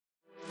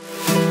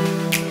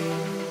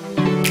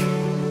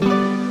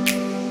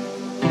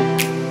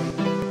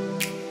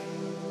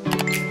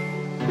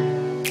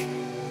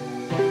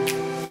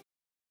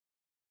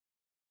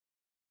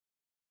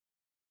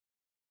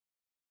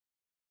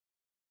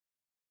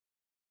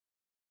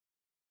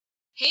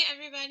Hey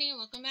everybody,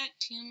 welcome back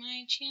to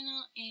my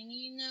channel, and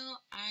you know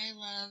I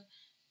love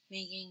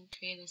making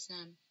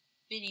creative-sim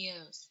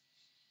videos.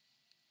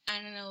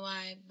 I don't know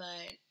why,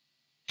 but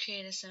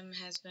creative-sim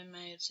has been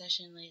my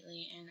obsession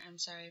lately, and I'm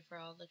sorry for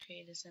all the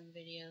creative-sim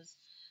videos.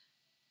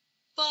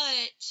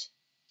 But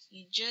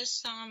you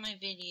just saw my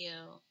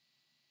video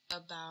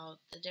about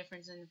the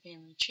difference in the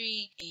family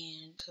tree,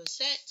 and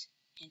Cosette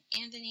and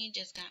Anthony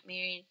just got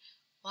married.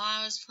 While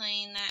I was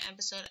playing that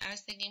episode, I was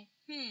thinking,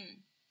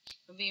 it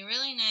would be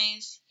really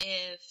nice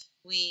if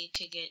we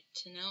could get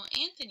to know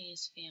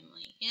Anthony's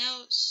family.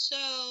 So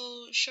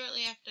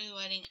shortly after the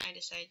wedding, I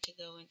decided to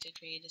go into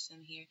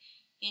creative-sim here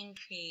and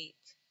create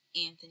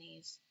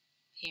Anthony's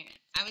parents.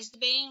 I was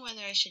debating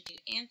whether I should do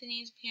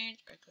Anthony's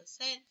parents or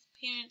Cosette's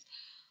parents.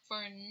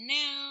 For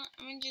now,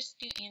 I'm going to just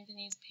do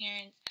Anthony's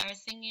parents. I was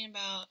thinking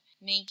about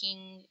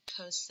making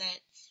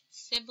Cosette's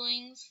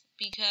siblings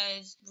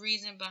because the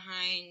reason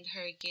behind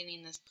her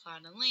getting this plot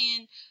of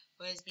land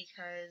was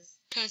because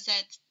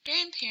Cosette's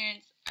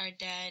grandparents are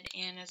dead,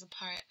 and as a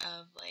part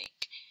of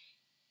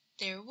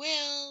their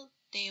will,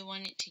 they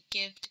wanted to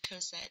gift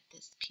Cosette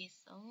this piece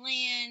of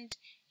land,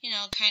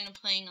 kind of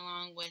playing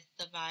along with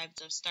the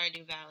vibes of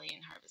Stardew Valley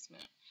and Harvest Moon.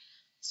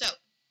 So,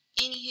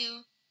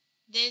 anywho,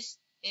 this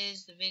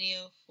is the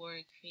video for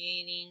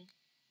creating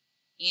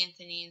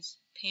Anthony's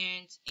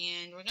parents,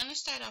 and we're going to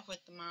start off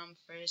with the mom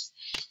first.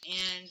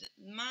 And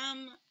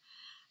mom,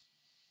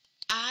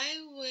 I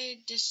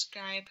would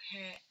describe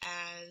her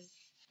as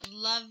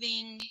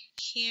loving,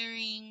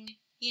 caring,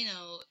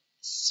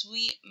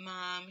 sweet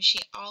mom. She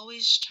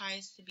always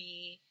tries to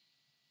be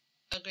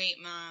a great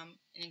mom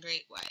and a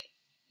great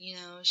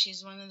wife.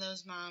 She's one of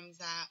those moms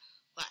that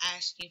will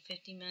ask you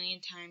 50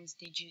 million times,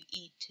 did you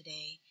eat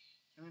today?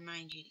 And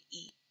remind you to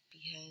eat,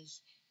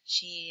 because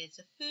she is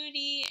a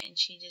foodie and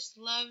she just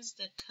loves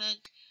to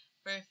cook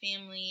for her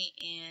family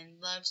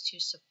and loves to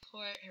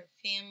support her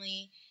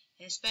family,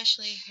 and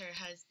especially her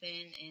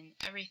husband and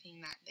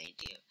everything that they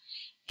do.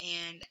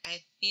 And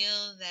I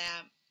feel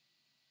that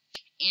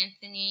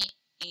Anthony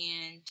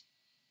and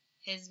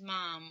his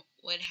mom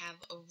would have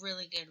a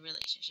really good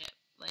relationship.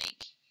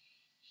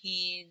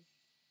 He's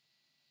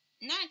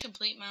not a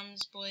complete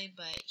mama's boy,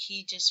 but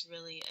he just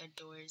really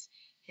adores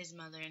his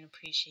mother and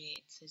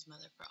appreciates his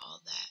mother for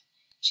all that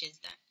she's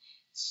done.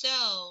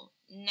 So,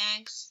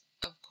 next,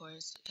 of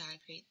course, we gotta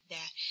create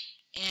that.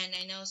 And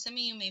I know some of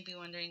you may be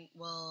wondering,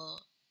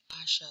 well,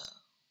 Asha,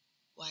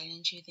 why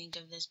didn't you think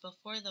of this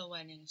before the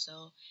wedding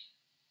so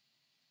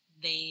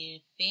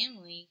the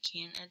family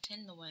can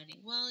attend the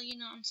wedding? Well,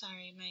 I'm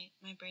sorry,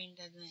 my brain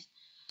doesn't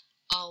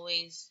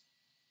always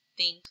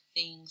think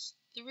things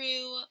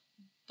through,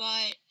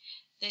 but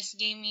this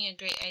gave me a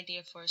great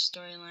idea for a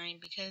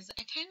storyline because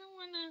I kind of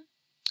want to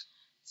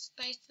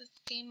spice this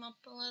game up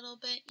a little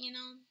bit,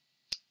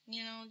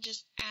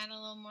 just add a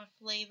little more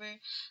flavor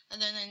other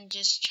than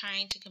just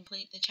trying to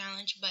complete the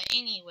challenge. But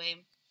anyway,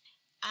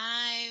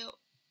 I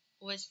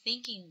was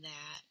thinking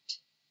that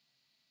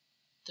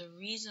the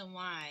reason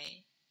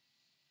why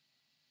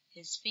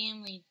his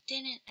family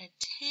didn't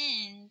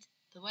attend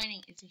the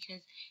wedding is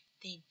because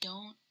they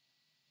don't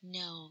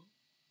know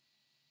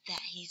that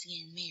he's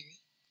getting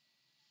married.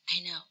 I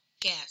know,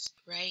 gasp,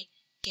 right?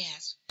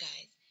 Gasp,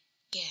 guys,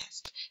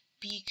 gasp.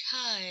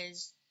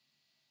 Because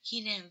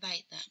he didn't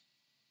invite them.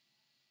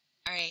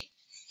 Alright,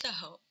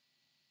 so,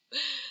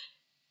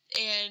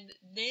 and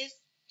this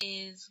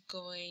is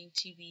going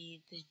to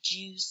be the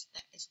juice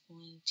that is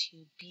going to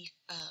beef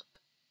up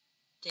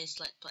this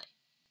Let's Play.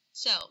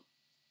 So,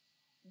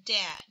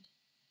 Dad.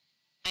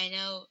 I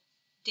know,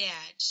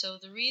 Dad. So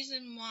the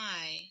reason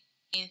why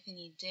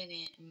Anthony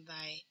didn't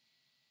invite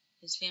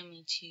his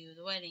family to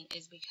the wedding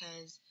is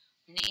because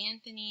when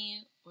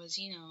Anthony was,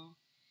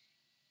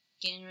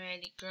 getting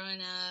ready,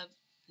 growing up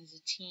as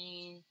a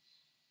teen,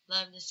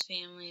 loved his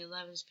family,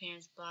 loved his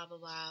parents, blah, blah,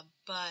 blah.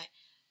 But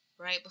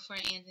right before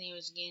Anthony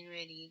was getting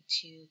ready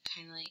to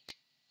kind of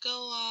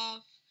go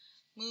off,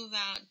 move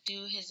out,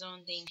 do his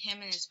own thing,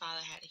 him and his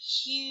father had a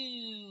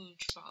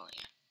huge falling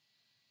out.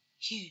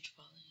 Huge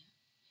falling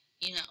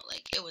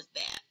out. It was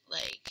bad.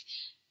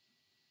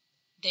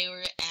 They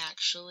were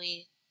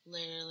actually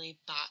literally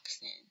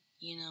boxing,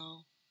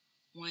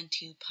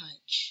 1-2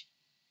 punch.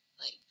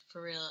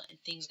 For real, and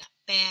things got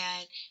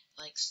bad,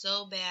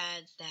 so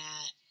bad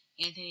that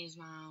Anthony's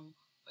mom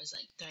was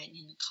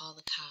threatening to call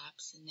the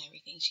cops and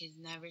everything. She's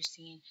never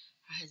seen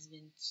her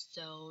husband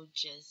so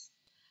just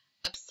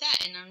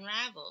upset and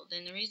unraveled.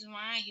 And the reason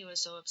why he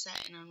was so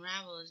upset and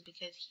unraveled is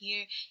because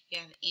here you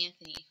have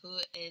Anthony, who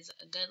is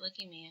a good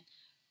looking man,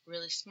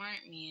 really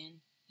smart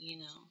man,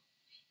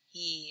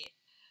 he,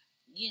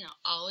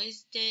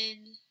 always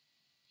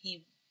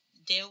he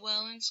did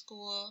well in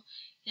school,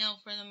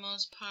 for the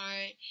most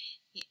part.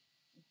 He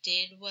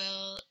did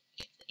well.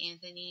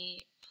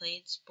 Anthony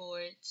played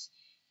sports,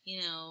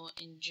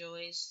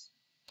 enjoys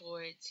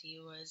sports. He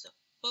was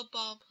a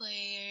football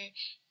player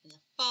in the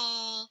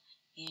fall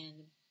and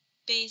a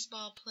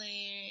baseball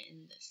player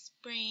in the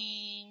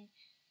spring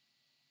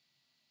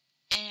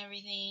and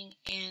everything.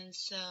 And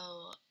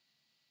so,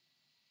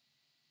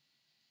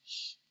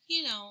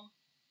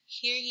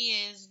 here he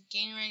is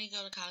getting ready to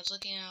go to college,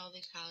 looking at all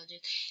these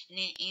colleges, and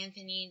then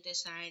Anthony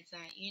decides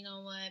that, you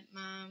know what,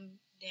 Mom,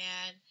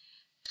 Dad,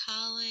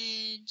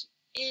 college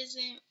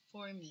isn't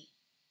for me.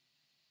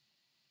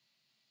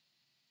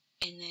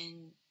 And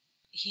then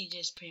he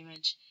just pretty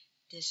much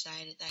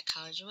decided that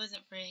college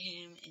wasn't for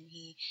him, and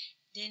he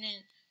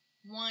didn't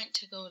want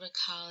to go to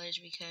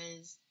college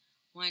because,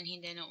 one, he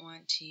didn't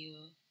want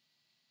to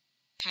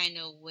kind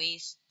of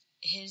waste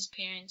his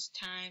parents'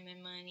 time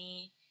and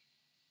money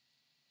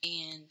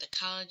and the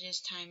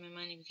college's time and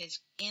money, because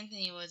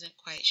Anthony wasn't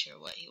quite sure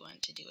what he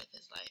wanted to do with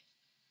his life.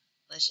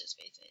 Let's just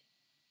face it.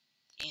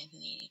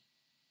 Anthony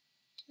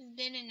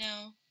didn't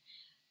know.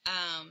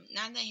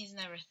 Not that he's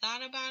never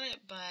thought about it,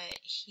 but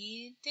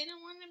he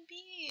didn't want to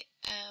be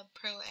a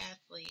pro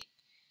athlete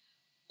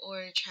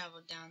or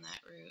travel down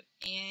that route.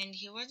 And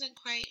he wasn't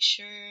quite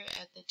sure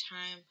at the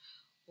time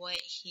what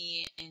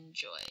he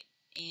enjoyed.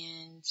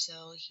 And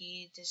so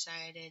he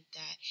decided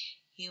that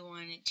he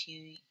wanted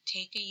to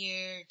take a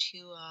year or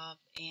two off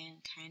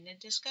and kind of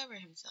discover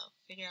himself,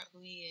 figure out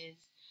who he is,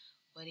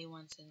 what he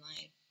wants in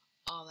life,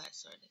 all that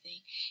sort of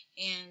thing.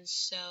 And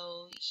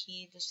so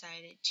he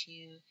decided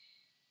to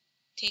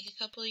take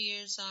a couple of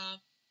years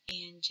off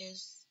and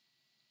just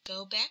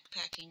go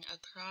backpacking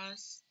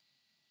across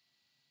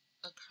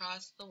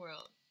the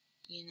world,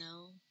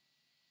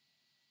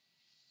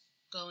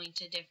 going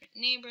to different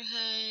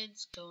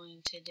neighborhoods,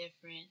 going to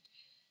different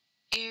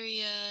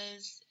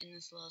areas in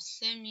this little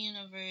sim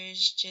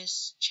universe,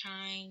 just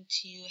trying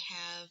to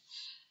have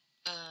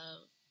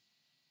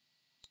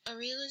a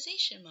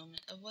realization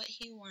moment of what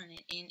he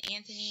wanted. And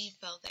Anthony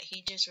felt that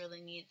he just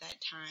really needed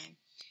that time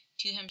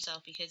to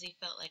himself, because he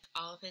felt like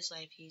all of his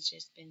life he's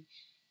just been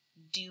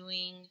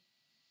doing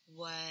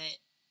what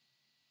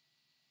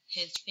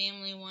his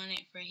family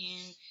wanted for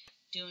him,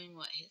 doing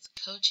what his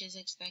coaches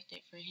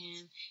expected for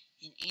him,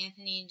 and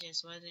Anthony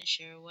just wasn't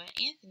sure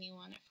what Anthony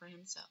wanted for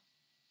himself.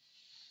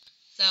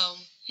 So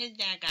his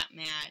dad got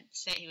mad,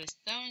 said he was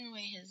throwing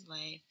away his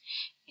life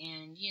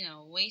and,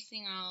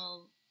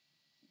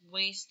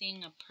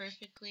 wasting a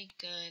perfectly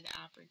good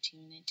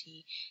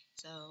opportunity.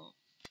 So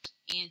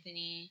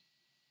Anthony,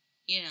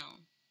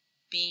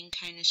 being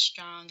kind of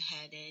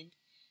strong-headed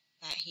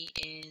that he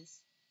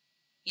is,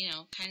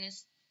 kind of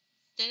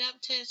stood up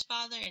to his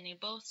father, and they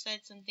both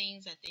said some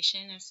things that they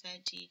shouldn't have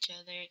said to each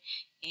other,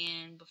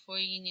 and before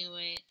you knew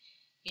it,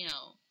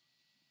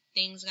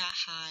 things got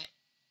hot,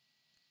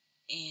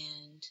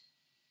 and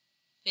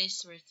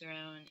fists were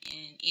thrown,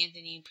 and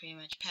Anthony pretty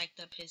much packed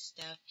up his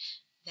stuff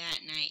that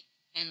night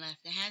and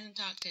left, and hasn't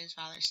talked to his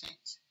father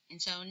since.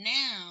 And so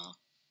now,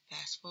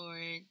 fast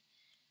forward,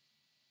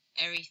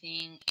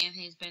 everything,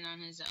 Anthony's been on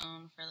his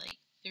own for like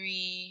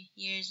 3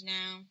 years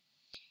now,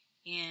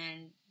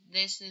 and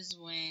this is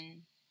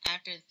when,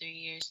 after 3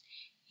 years,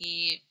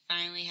 he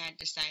finally had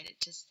decided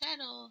to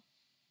settle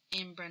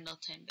in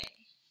Brindleton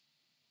Bay.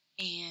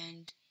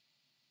 And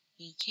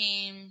he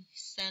came,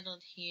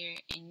 settled here,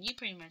 and you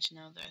pretty much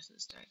know the rest of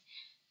the story.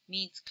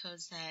 Meets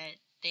Cosette,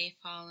 they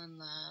fall in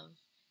love,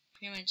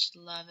 pretty much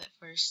love at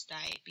first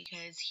sight,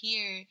 because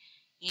here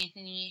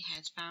Anthony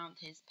has found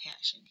his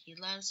passion. He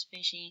loves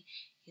fishing,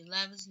 he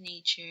loves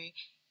nature,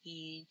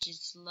 he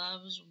just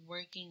loves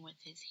working with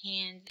his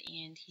hands,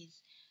 and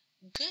he's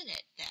good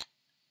at that.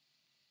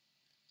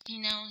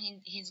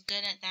 He's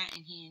good at that,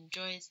 and he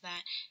enjoys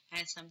that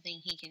as something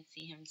he can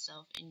see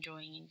himself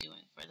enjoying and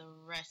doing for the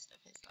rest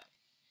of his life.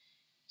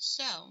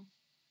 So,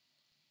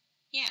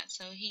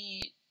 so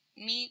he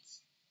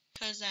meets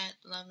Cosette,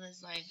 love of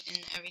his life, and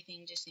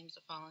everything just seems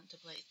to fall into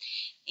place.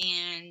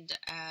 And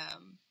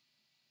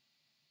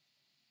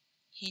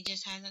he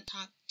just hasn't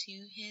talked to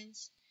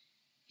his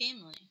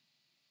family.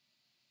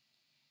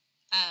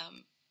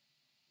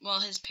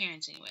 His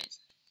parents anyways.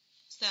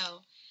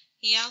 So,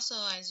 he also,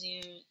 as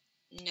you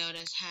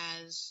notice,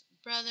 has a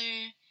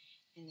brother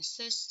and a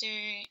sister,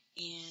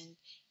 and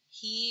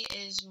he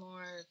is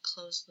more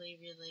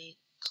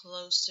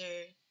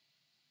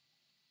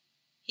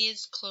he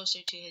is closer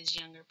to his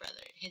younger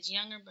brother. His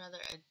younger brother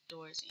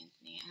adores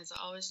Anthony, has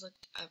always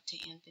looked up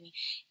to Anthony,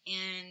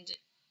 and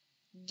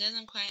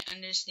doesn't quite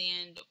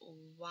understand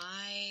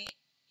why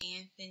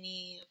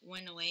Anthony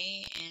went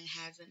away and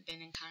hasn't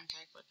been in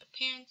contact with the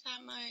parents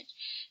that much.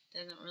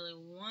 Doesn't really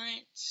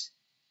want,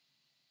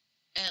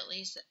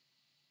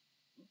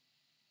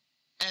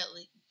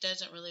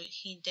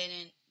 he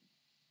didn't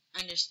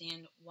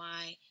understand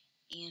why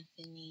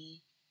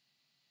Anthony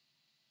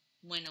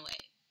went away.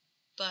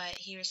 But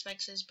he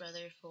respects his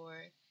brother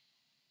for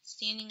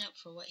standing up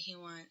for what he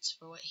wants,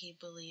 for what he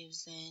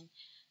believes in,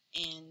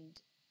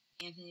 and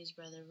Anthony's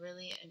brother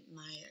really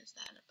admires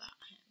that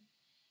about him.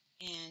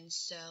 And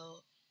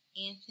so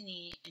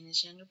Anthony and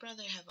his younger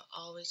brother have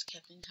always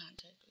kept in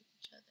contact with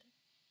each other.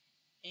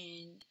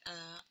 And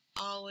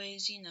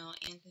always,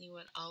 Anthony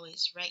would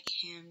always write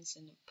him,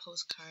 send him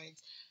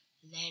postcards,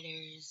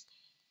 letters,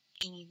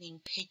 anything,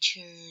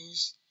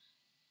 pictures,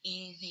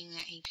 anything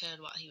that he could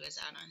while he was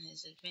out on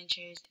his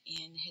adventures.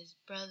 And his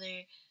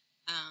brother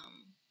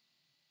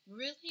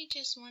really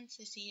just wants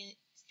to see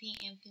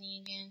Anthony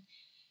again,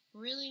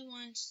 really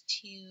wants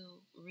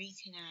to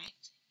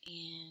reconnect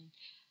and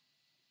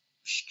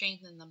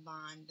strengthen the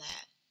bond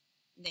that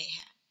they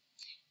have.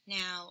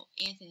 Now,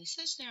 Anthony's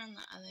sister, on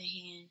the other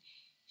hand,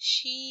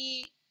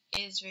 she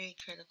is very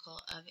critical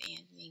of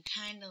Anthony,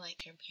 kind of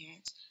like her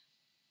parents.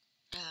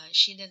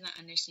 She doesn't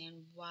understand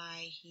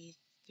why he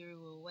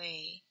threw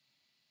away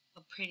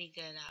a pretty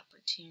good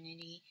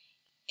opportunity,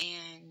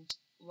 and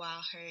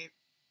while her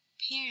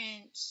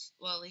parents,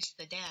 well, at least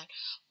the dad,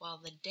 while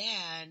the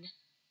dad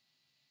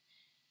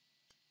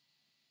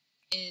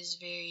is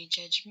very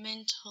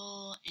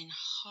judgmental and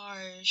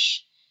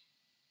harsh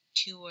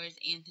towards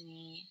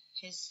Anthony,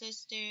 his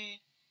sister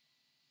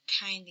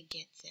kind of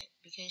gets it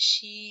because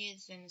she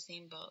is in the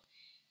same boat.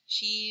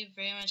 She,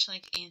 very much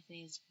like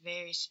Anthony, is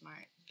very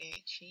smart,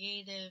 very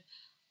creative,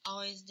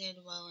 always did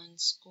well in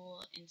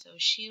school, and so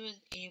she was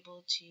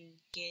able to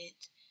get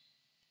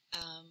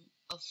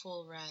a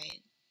full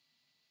ride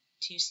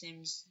to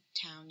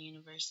Simstown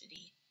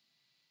University.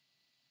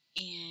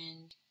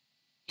 And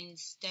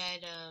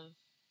instead of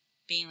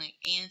being like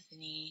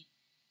Anthony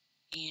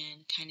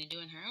and kind of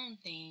doing her own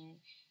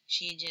thing,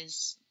 she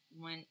just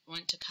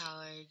went to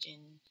college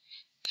and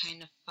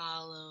kind of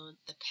followed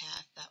the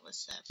path that was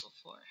set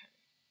before her.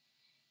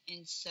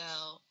 And so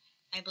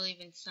I believe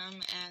in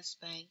some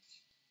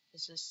aspects the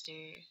sister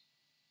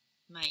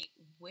might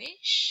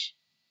wish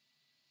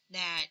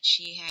that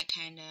she had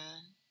kind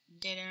of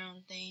did her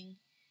own thing,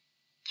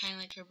 kind of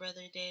like her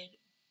brother did,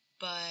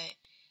 but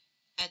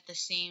at the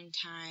same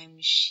time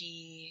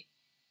she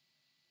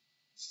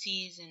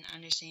sees and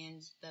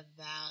understands the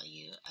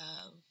value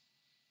of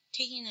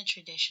taking the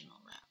traditional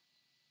route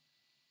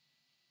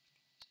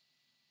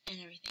and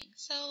everything.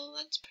 So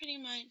that's pretty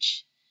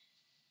much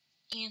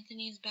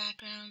Anthony's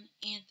background,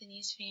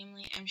 Anthony's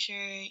family. I'm sure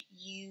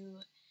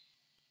you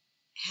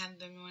have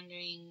been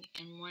wondering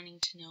and wanting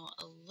to know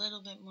a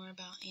little bit more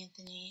about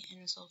Anthony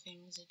and his whole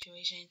family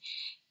situation,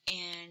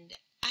 and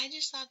I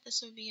just thought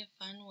this would be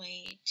a fun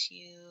way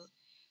to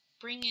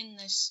bring in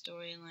this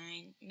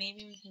storyline.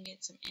 Maybe we can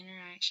get some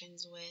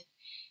interactions with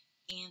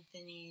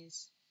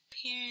Anthony's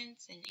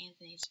parents and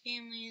Anthony's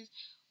families.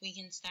 We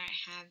can start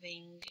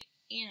having,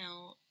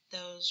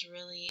 those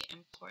really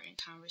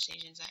important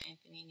conversations that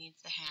Anthony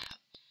needs to have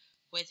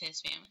with his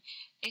family,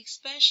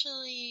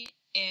 especially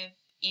if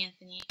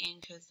Anthony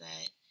and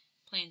Cosette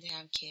plan to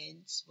have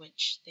kids,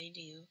 which they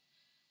do.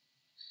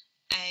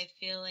 I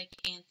feel like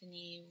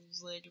Anthony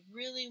would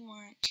really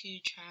want to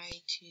try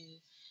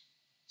to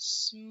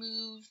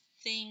smooth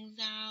things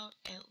out,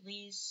 at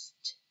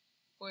least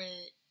for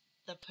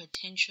the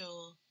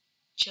potential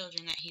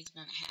children that he's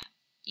going to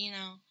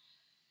have.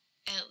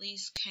 At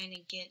least kind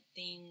of get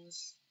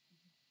things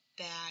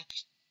back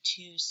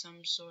to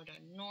some sort of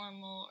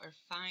normal or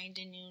find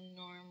a new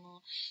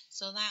normal,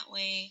 so that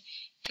way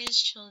his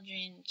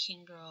children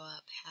can grow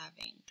up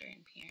having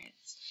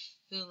grandparents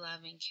who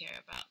love and care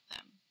about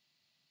them.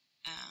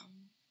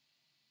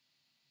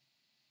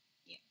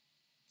 Yeah.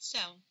 So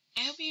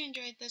I hope you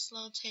enjoyed this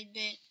little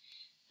tidbit,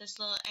 this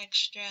little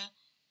extra.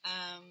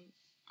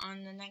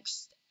 On the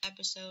next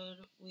episode,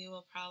 we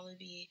will probably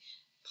be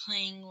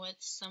playing with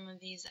some of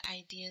these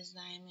ideas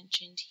that I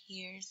mentioned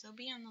here, so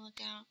be on the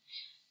lookout.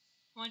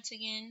 Once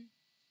again,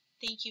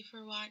 thank you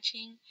for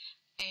watching.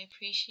 I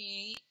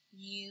appreciate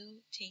you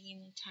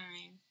taking the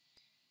time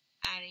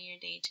out of your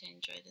day to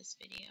enjoy this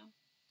video.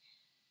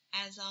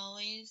 As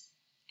always,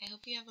 I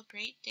hope you have a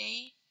great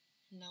day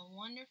and a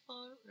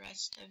wonderful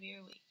rest of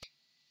your week.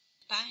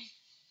 Bye.